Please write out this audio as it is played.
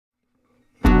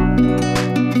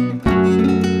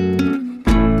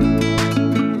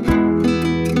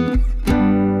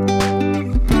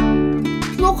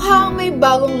Mukhang may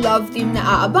bagong love team na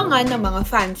aabangan ng mga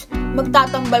fans.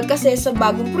 Magtatambal kasi sa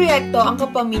bagong proyekto ang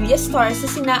kapamilya stars na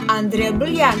sina Andrea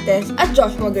Brillantes at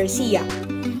Joshua Garcia.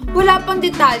 Wala pang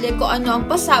detalye kung ano ang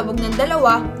pasabog ng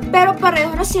dalawa, pero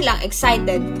pareho na silang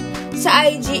excited. Sa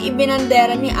IG,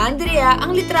 ibinandera ni Andrea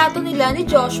ang litrato nila ni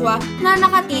Joshua na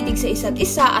nakatitig sa isa't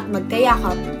isa at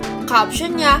magkayakap.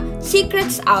 Caption niya,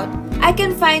 "Secrets out, I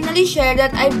can finally share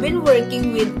that I've been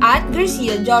working with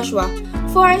 @Garcia Joshua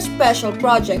for a special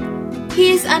project.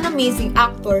 He is an amazing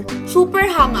actor. Super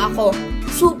hanga ako.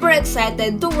 Super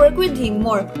excited to work with him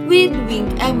more," with wink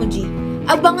emoji.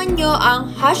 Abangan nyo ang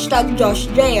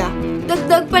 #JoshDrea,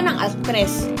 dagdag pa ng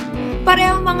aktres.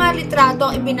 Parehong mga litrato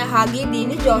ang ibinahagi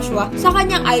din ni Joshua sa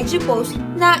kanyang IG post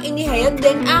na inihayag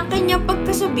din ang kanyang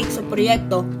pagkasabik sa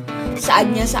proyekto.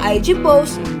 Saad niya sa IG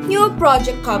post, "New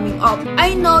project coming up.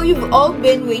 I know you've all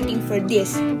been waiting for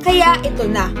this. Kaya ito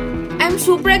na. I'm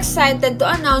super excited to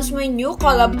announce my new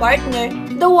collab partner,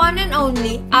 the one and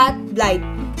only @Blight.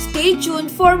 Stay tuned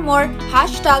for more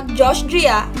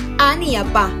 #JoshDrea," aniya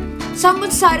pa.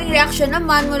 Samot-saring reaksyon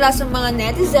naman mula sa mga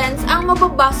netizens ang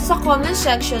mababasa sa comment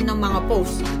section ng mga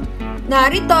posts.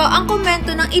 Narito ang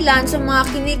komento ng ilan sa mga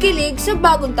kinikilig sa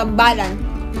bagong tambalan.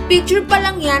 "Picture pa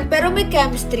lang yan pero may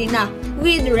chemistry na,"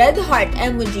 with red heart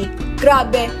emoji.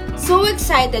 "Grabe, so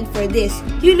excited for this.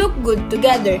 You look good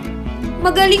together."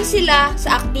 Magaling sila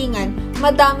sa aktingan,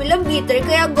 madami lang bitter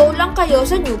kaya go lang kayo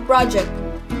sa new project.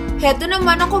 Heto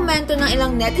naman ang komento ng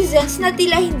ilang netizens na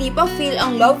tila hindi pa feel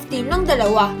ang love team ng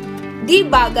dalawa. "Di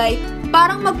bagay,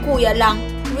 parang magkuya lang,"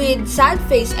 with sad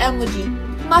face emoji.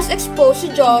 Mas exposed si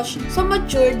Josh sa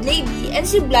matured lady and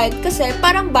si Blight kasi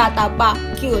parang bata pa,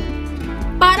 cute.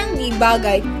 Parang di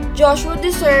bagay, Joshua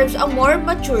deserves a more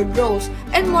matured Rose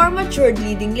and more matured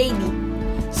leading lady.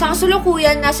 Sa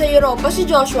kasalukuyan, nasa Europa si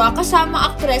Joshua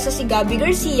kasama aktresa si Gabby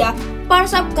Garcia para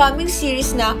sa upcoming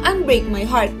series na Unbreak My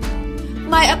Heart.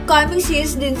 May upcoming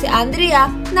series din si Andrea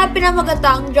na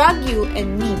pinamagatang Drag You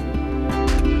and Me.